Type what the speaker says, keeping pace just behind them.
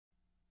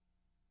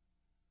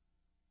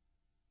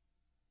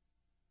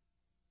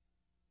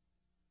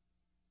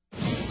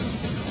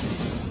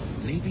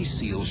Navy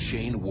SEAL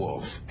Shane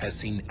Wolf has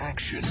seen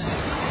action in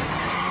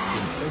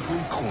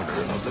every corner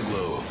of the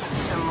globe.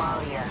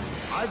 Somalia.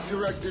 I've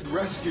directed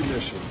rescue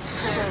missions.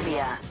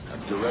 Serbia.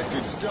 I've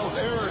directed stealth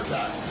air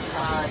attacks.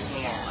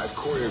 Bosnia. I've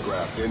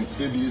choreographed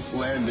amphibious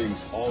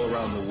landings all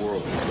around the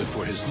world. But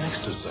for his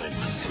next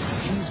assignment,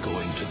 he's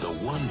going to the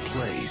one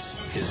place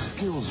his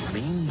skills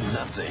mean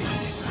nothing.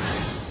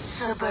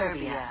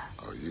 Suburbia.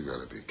 Oh, you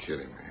gotta be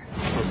kidding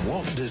me. From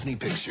Walt Disney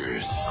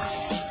Pictures,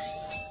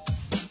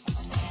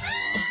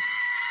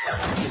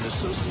 in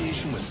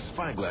association with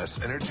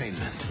Spyglass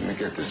Entertainment, Let me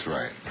get this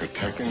right.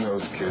 Protecting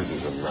those kids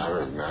is a matter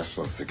of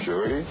national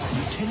security?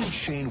 Lieutenant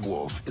Shane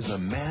Wolf is a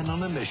man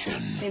on a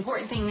mission. The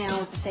important thing now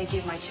is the safety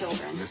of my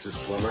children. Mrs.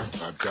 Plummer,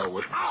 I've dealt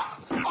with...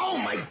 Oh,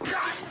 my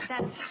God!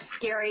 That's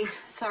Gary.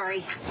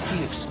 Sorry.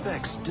 He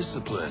expects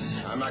discipline.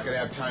 I'm not gonna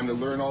have time to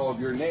learn all of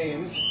your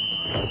names.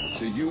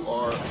 So you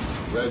are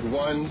Red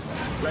 1,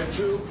 Red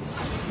 2,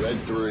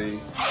 Red 3,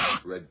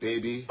 Red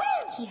Baby.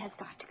 He has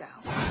got to go.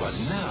 But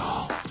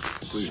now,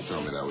 Please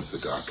tell me that was the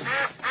doc.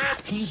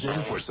 he's in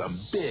for some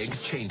big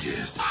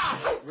changes.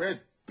 Red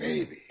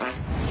Baby.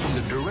 From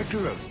the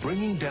director of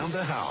Bringing Down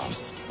the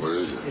House, What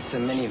is it? It's a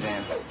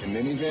minivan. A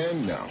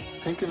minivan? No.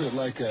 Think of it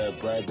like a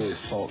Bradley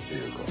assault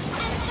vehicle.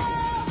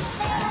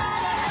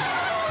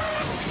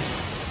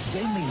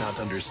 they may not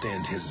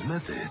understand his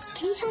methods,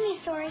 Can you tell me a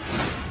story?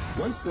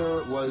 Once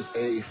there was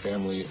a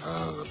family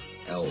of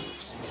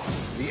elves.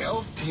 The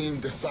elf team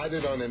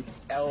decided on an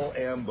L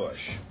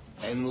ambush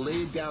and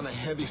laid down a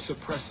heavy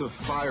suppressive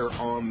fire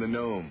on the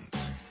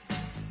gnomes.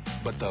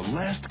 but the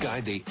last guy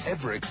they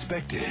ever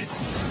expected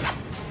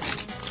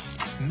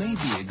may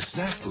be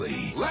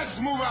exactly Let's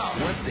move out!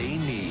 what they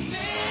need.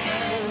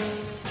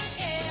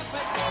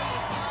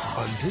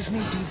 On Disney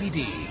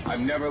DVD,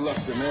 I've never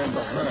left a man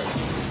behind.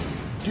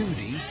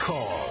 Duty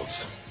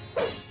Calls.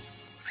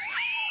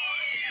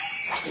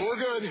 We're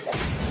good.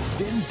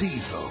 Vin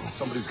Diesel,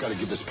 Somebody's got to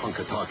give this punk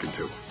a talking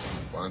to.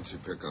 Why don't you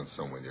pick on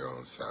someone your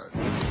own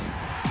size?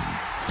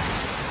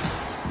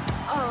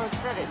 Oh,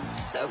 that is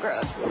so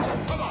gross.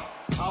 Come on,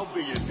 I'll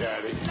be your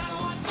daddy.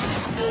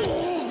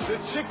 Ooh, the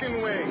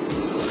chicken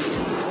wings.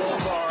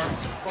 Crowbar.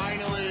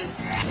 Finally.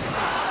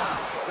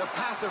 The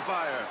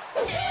pacifier.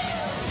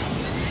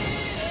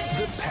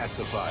 The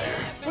Pacifier.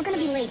 We're gonna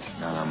be late.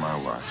 Not on my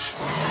watch.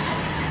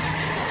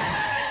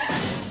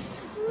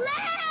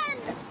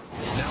 Land!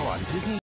 Now on Disney